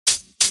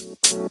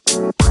Hello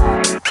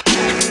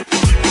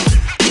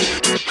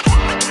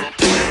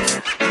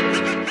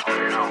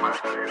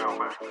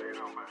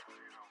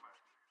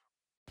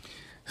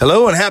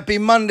and happy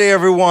Monday,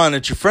 everyone.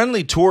 It's your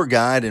friendly tour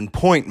guide and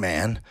point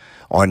man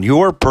on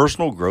your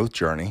personal growth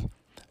journey,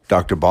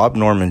 Dr. Bob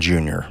Norman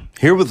Jr.,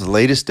 here with the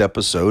latest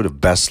episode of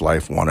Best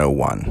Life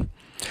 101.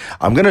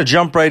 I'm going to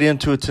jump right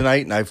into it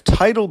tonight, and I've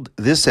titled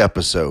this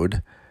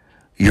episode,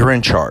 You're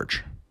in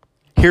Charge.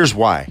 Here's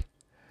why.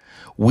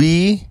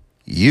 We,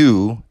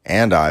 you,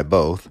 and I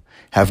both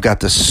have got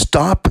to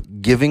stop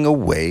giving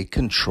away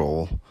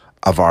control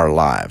of our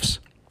lives.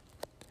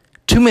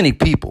 Too many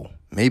people,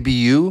 maybe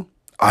you,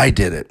 I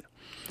did it,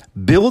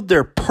 build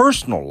their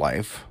personal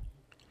life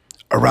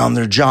around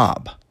their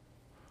job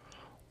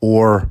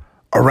or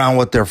around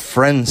what their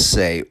friends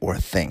say or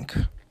think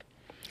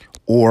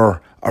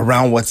or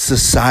around what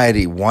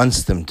society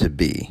wants them to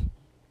be,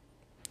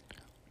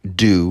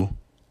 do,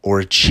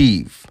 or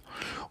achieve,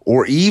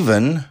 or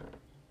even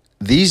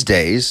these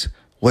days,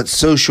 what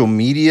social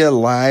media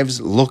lives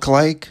look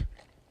like,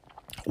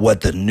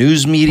 what the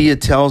news media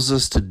tells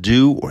us to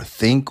do or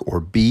think or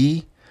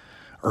be,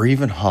 or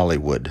even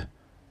Hollywood,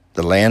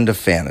 the land of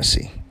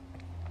fantasy.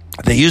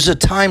 They use a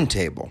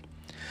timetable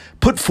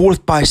put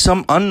forth by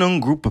some unknown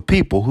group of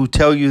people who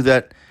tell you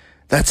that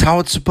that's how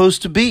it's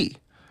supposed to be.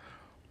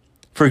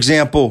 For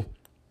example,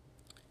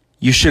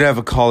 you should have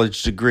a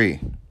college degree.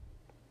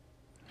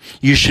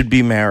 You should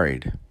be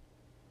married.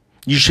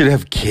 You should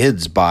have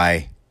kids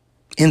by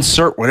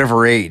insert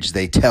whatever age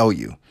they tell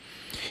you.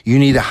 You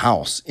need a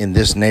house in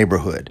this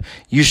neighborhood.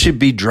 You should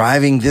be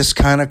driving this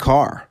kind of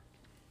car.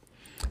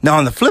 Now,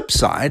 on the flip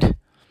side,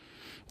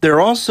 there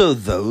are also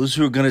those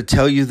who are going to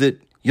tell you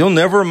that you'll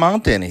never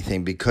amount to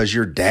anything because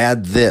your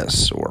dad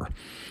this or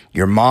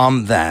your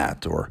mom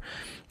that, or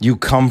you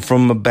come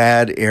from a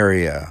bad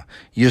area,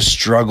 you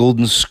struggled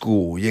in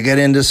school, you got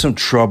into some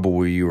trouble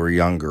when you were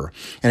younger.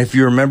 And if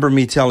you remember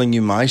me telling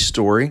you my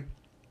story,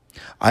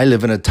 I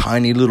live in a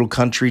tiny little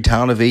country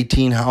town of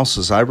 18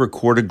 houses. I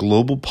record a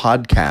global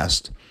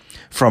podcast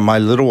from my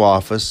little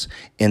office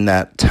in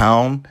that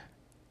town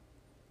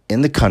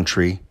in the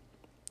country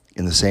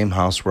in the same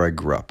house where I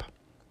grew up.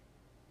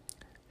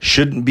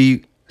 Shouldn't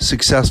be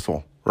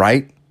successful,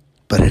 right?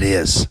 But it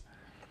is.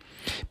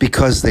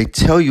 Because they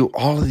tell you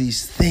all of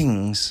these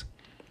things,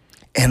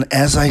 and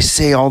as I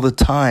say all the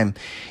time,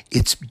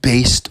 it's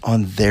based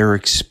on their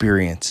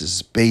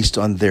experiences, based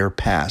on their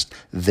past,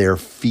 their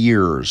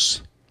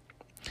fears,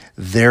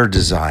 their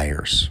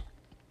desires.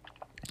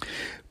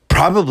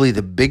 Probably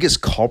the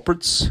biggest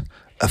culprits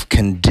of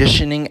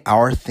conditioning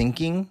our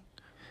thinking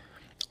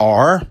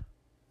are,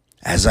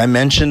 as I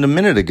mentioned a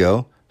minute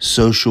ago,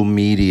 social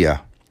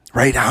media.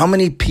 Right? How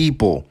many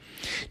people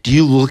do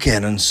you look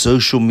at on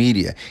social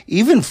media?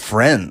 Even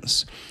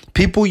friends,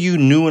 people you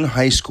knew in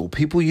high school,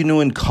 people you knew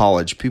in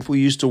college, people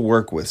you used to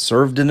work with,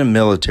 served in the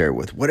military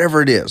with,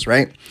 whatever it is,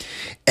 right?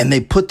 And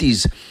they put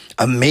these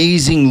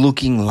amazing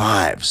looking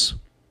lives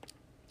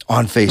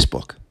on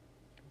Facebook,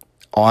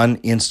 on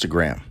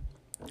Instagram,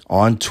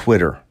 on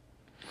Twitter.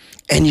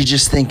 And you're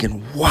just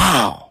thinking,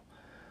 wow,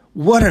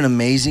 what an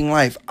amazing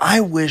life.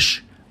 I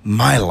wish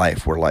my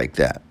life were like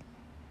that.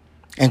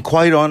 And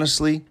quite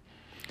honestly,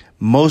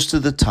 most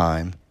of the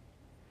time,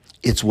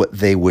 it's what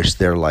they wish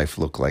their life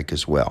looked like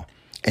as well.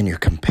 And you're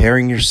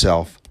comparing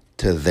yourself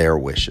to their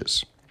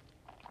wishes.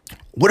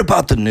 What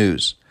about the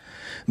news?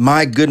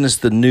 My goodness,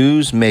 the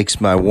news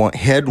makes my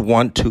head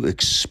want to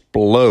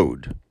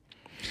explode.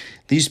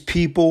 These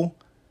people,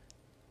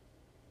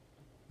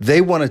 they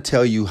want to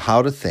tell you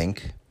how to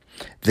think.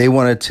 They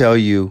want to tell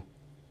you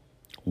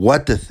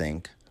what to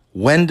think,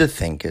 when to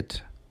think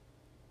it,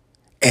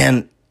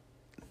 and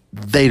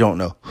they don't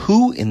know.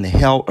 Who in the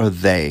hell are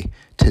they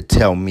to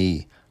tell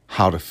me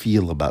how to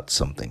feel about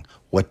something,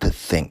 what to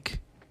think,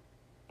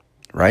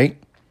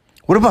 right?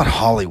 What about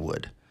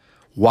Hollywood?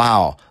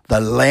 Wow, the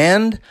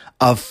land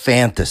of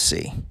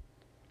fantasy.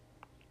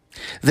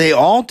 They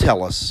all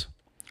tell us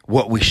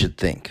what we should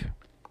think,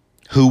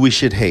 who we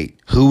should hate,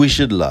 who we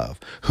should love,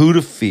 who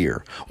to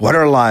fear, what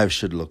our lives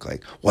should look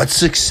like, what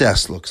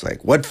success looks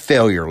like, what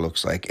failure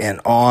looks like,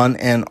 and on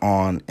and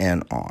on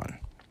and on.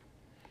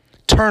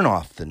 Turn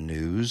off the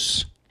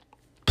news.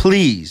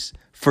 Please,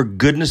 for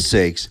goodness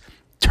sakes,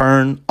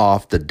 turn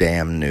off the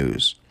damn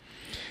news.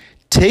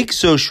 Take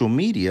social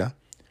media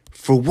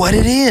for what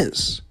it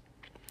is.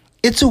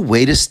 It's a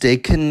way to stay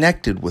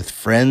connected with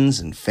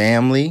friends and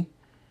family,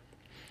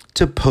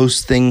 to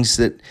post things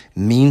that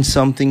mean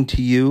something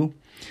to you.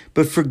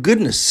 But for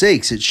goodness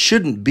sakes, it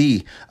shouldn't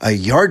be a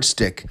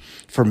yardstick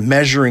for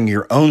measuring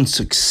your own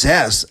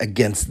success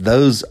against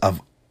those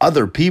of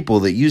other people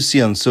that you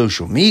see on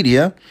social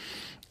media.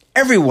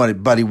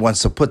 Everybody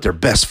wants to put their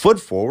best foot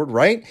forward,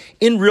 right?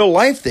 In real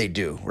life, they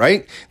do,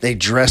 right? They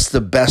dress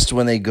the best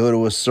when they go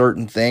to a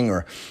certain thing,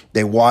 or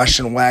they wash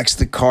and wax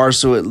the car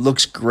so it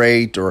looks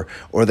great, or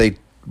they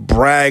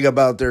brag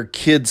about their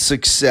kids'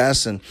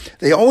 success, and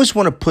they always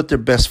want to put their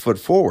best foot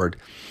forward.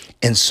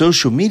 And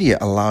social media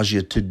allows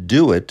you to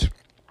do it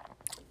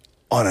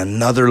on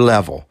another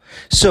level.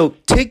 So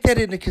take that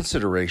into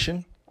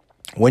consideration.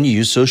 when you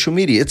use social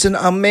media. It's an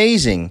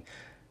amazing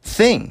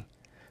thing,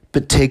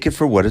 but take it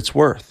for what it's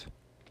worth.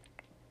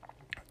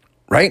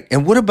 Right?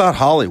 And what about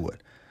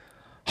Hollywood?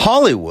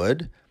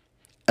 Hollywood,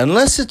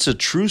 unless it's a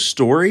true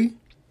story,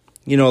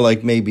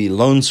 like maybe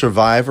Lone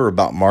Survivor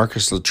about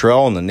Marcus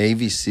Luttrell and the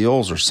Navy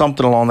SEALs or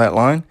something along that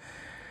line,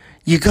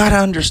 you got to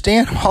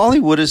understand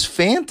Hollywood is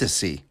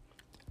fantasy,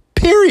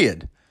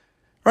 period.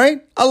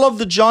 Right? I love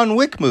the John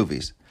Wick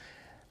movies.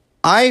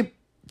 I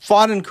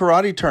fought in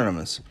karate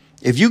tournaments.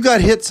 If you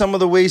got hit some of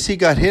the ways he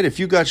got hit, if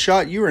you got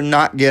shot, you are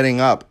not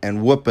getting up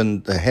and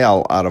whooping the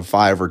hell out of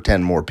 5 or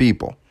 10 more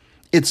people.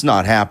 It's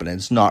not happening.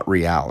 It's not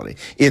reality.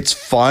 It's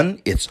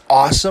fun. It's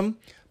awesome,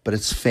 but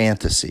it's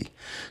fantasy.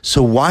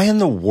 So why in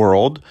the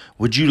world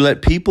would you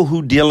let people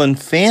who deal in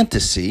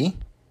fantasy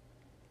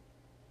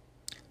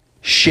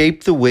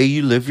shape the way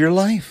you live your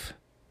life?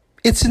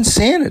 It's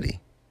insanity.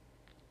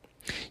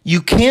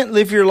 You can't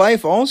live your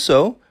life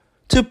also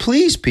to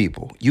please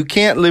people. You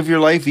can't live your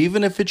life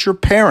even if it's your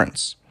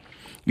parents,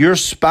 your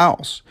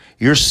spouse,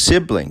 your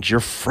siblings,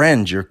 your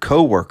friends, your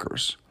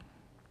coworkers.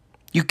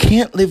 You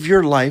can't live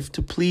your life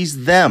to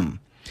please them.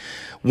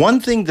 One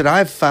thing that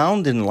I've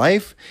found in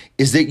life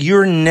is that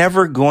you're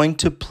never going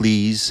to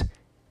please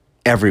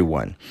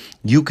everyone.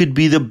 You could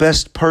be the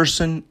best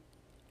person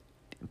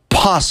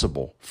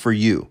possible for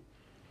you,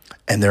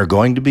 and there are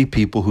going to be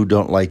people who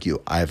don't like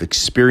you. I've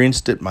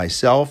experienced it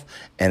myself,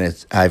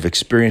 and I've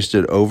experienced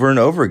it over and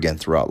over again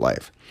throughout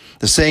life.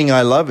 The saying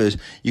I love is,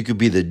 you could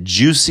be the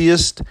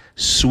juiciest,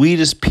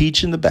 sweetest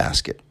peach in the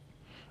basket,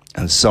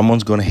 and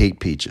someone's going to hate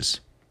peaches.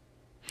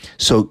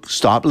 So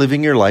stop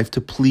living your life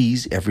to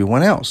please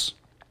everyone else.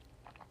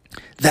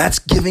 That's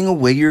giving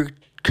away your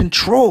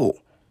control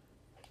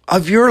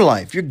of your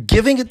life. You're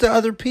giving it to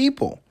other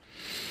people.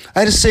 I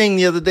had a saying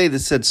the other day that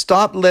said,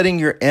 stop letting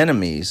your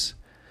enemies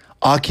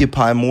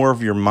occupy more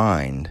of your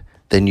mind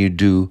than you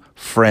do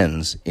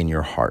friends in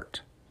your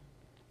heart.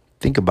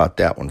 Think about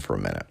that one for a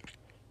minute.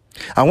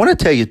 I want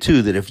to tell you,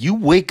 too, that if you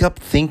wake up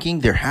thinking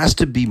there has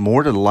to be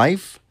more to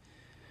life,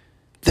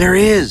 there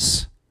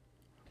is.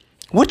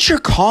 What's your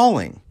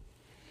calling?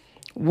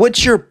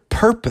 What's your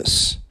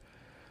purpose?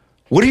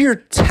 What are your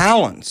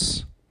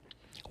talents?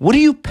 What are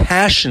you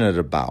passionate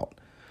about?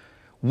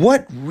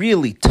 What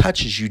really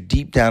touches you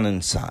deep down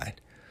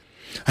inside?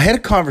 I had a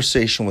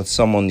conversation with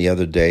someone the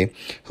other day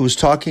who was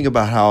talking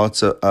about how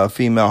it's a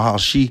female, how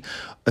she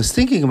was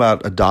thinking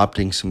about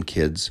adopting some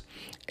kids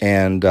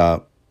and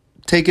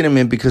taking them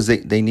in because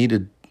they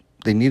needed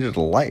a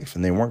life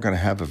and they weren't going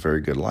to have a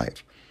very good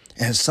life.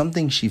 And it's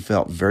something she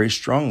felt very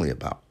strongly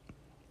about.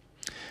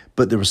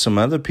 But there were some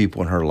other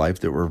people in her life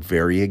that were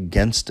very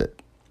against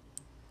it.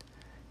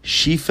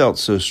 She felt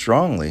so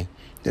strongly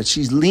that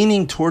she's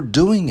leaning toward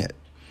doing it.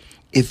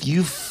 If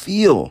you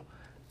feel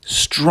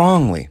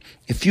strongly,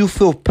 if you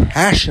feel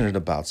passionate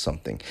about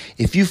something,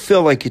 if you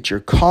feel like it's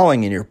your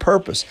calling and your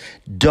purpose,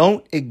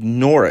 don't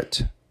ignore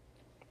it.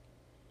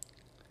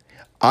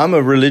 I'm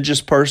a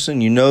religious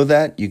person. You know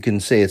that. You can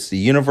say it's the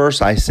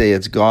universe. I say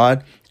it's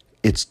God.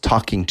 It's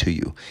talking to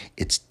you.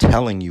 It's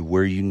telling you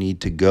where you need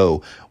to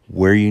go,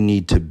 where you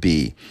need to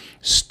be.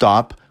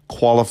 Stop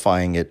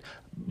qualifying it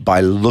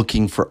by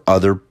looking for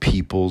other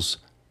people's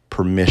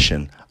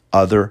permission,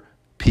 other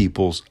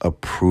people's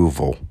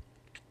approval.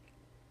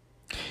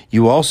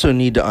 You also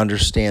need to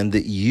understand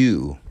that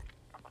you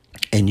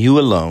and you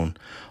alone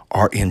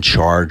are in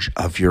charge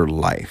of your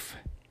life.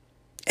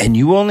 And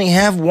you only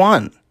have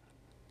one.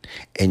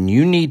 And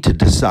you need to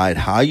decide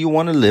how you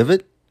want to live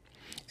it.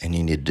 And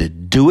you need to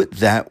do it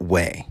that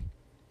way.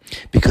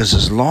 Because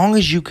as long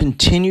as you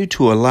continue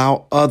to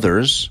allow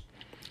others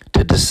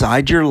to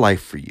decide your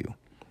life for you,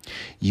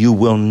 you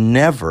will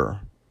never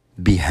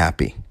be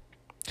happy.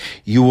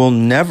 You will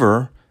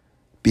never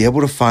be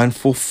able to find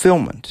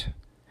fulfillment.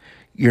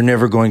 You're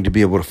never going to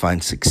be able to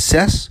find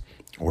success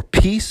or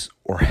peace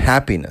or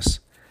happiness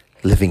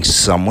living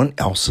someone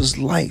else's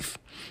life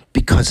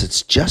because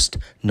it's just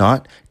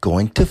not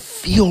going to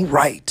feel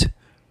right.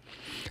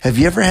 Have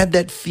you ever had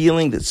that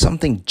feeling that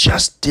something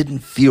just didn't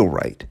feel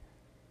right?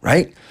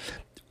 Right?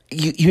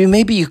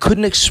 Maybe you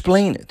couldn't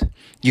explain it.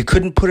 You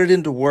couldn't put it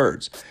into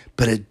words,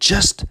 but it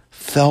just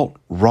felt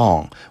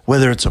wrong.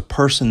 Whether it's a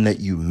person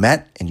that you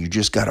met and you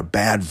just got a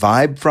bad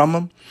vibe from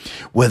them,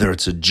 whether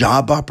it's a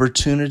job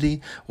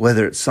opportunity,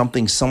 whether it's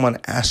something someone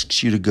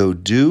asks you to go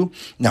do.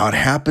 Now it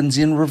happens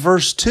in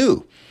reverse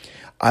too.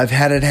 I've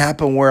had it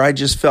happen where I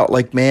just felt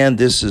like, man,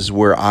 this is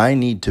where I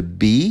need to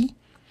be,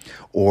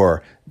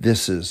 or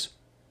this is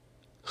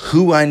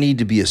who I need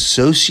to be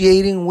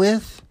associating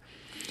with,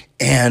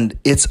 and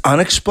it's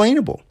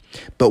unexplainable.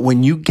 But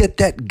when you get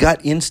that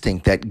gut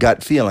instinct, that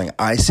gut feeling,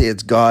 I say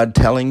it's God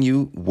telling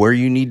you where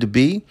you need to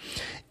be.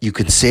 You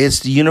can say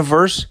it's the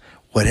universe,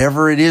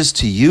 whatever it is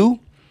to you,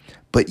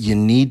 but you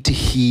need to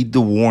heed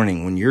the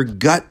warning. When your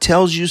gut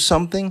tells you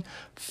something,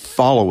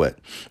 follow it.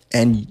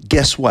 And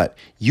guess what?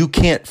 You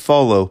can't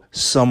follow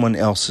someone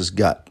else's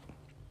gut.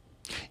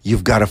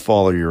 You've got to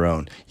follow your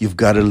own. You've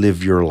got to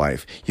live your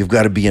life. You've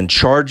got to be in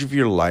charge of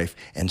your life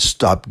and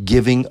stop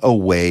giving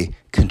away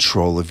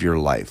control of your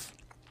life.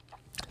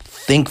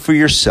 Think for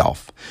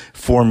yourself.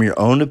 Form your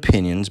own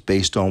opinions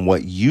based on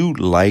what you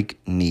like,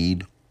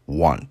 need,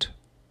 want,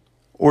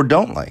 or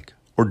don't like,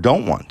 or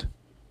don't want.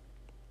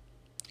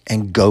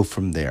 And go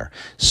from there.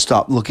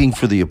 Stop looking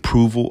for the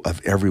approval of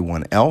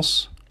everyone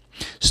else.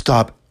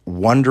 Stop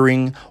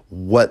wondering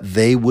what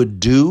they would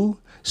do.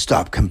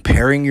 Stop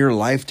comparing your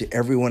life to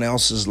everyone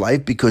else's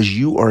life, because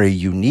you are a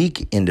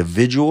unique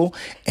individual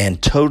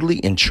and totally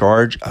in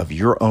charge of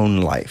your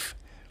own life.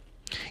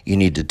 You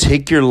need to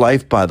take your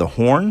life by the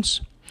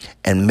horns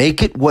and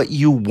make it what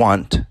you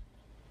want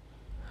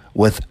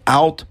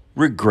without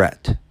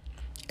regret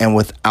and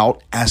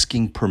without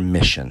asking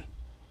permission.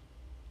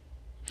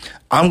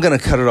 I'm going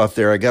to cut it off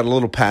there. I got a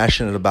little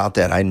passionate about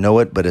that. I know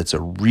it, but it's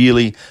a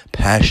really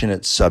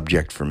passionate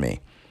subject for me.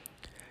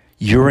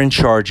 You're in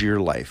charge of your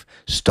life.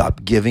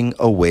 Stop giving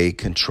away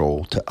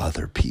control to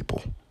other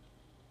people.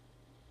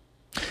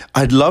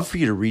 I'd love for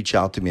you to reach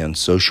out to me on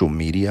social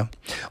media.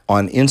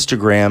 On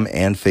Instagram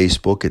and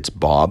Facebook, it's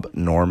Bob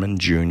Norman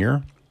Jr.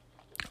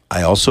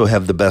 I also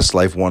have the Best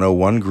Life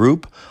 101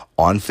 group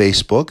on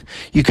Facebook.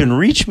 You can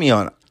reach me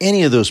on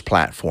any of those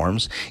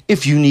platforms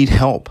if you need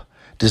help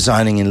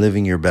designing and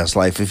living your best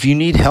life. If you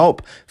need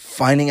help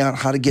finding out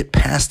how to get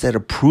past that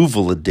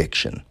approval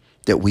addiction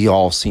that we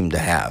all seem to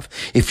have.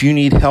 If you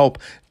need help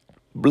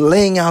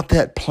laying out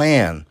that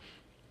plan,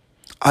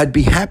 I'd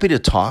be happy to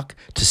talk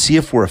to see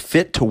if we're a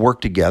fit to work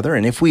together.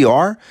 And if we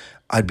are,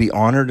 I'd be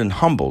honored and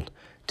humbled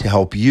to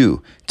help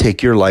you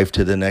take your life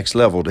to the next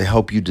level, to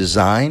help you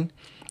design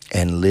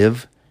and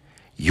live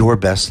your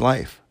best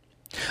life.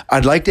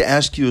 I'd like to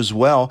ask you as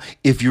well,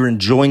 if you're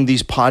enjoying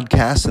these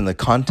podcasts and the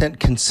content,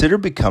 consider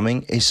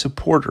becoming a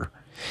supporter.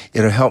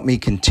 It'll help me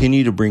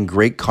continue to bring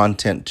great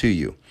content to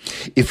you.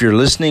 If you're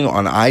listening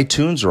on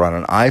iTunes or on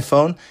an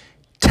iPhone,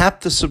 tap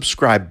the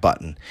subscribe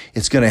button.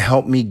 It's going to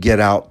help me get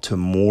out to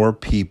more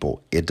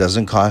people. It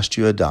doesn't cost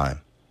you a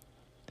dime.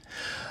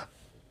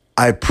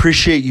 I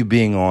appreciate you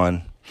being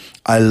on.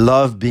 I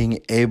love being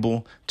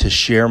able to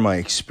share my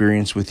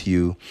experience with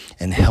you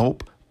and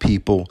help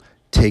people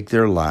take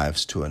their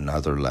lives to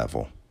another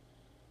level.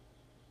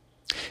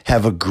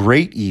 Have a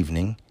great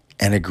evening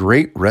and a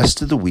great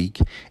rest of the week,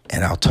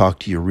 and I'll talk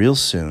to you real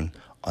soon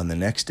on the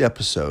next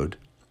episode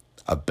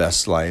of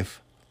Best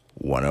Life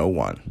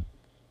 101.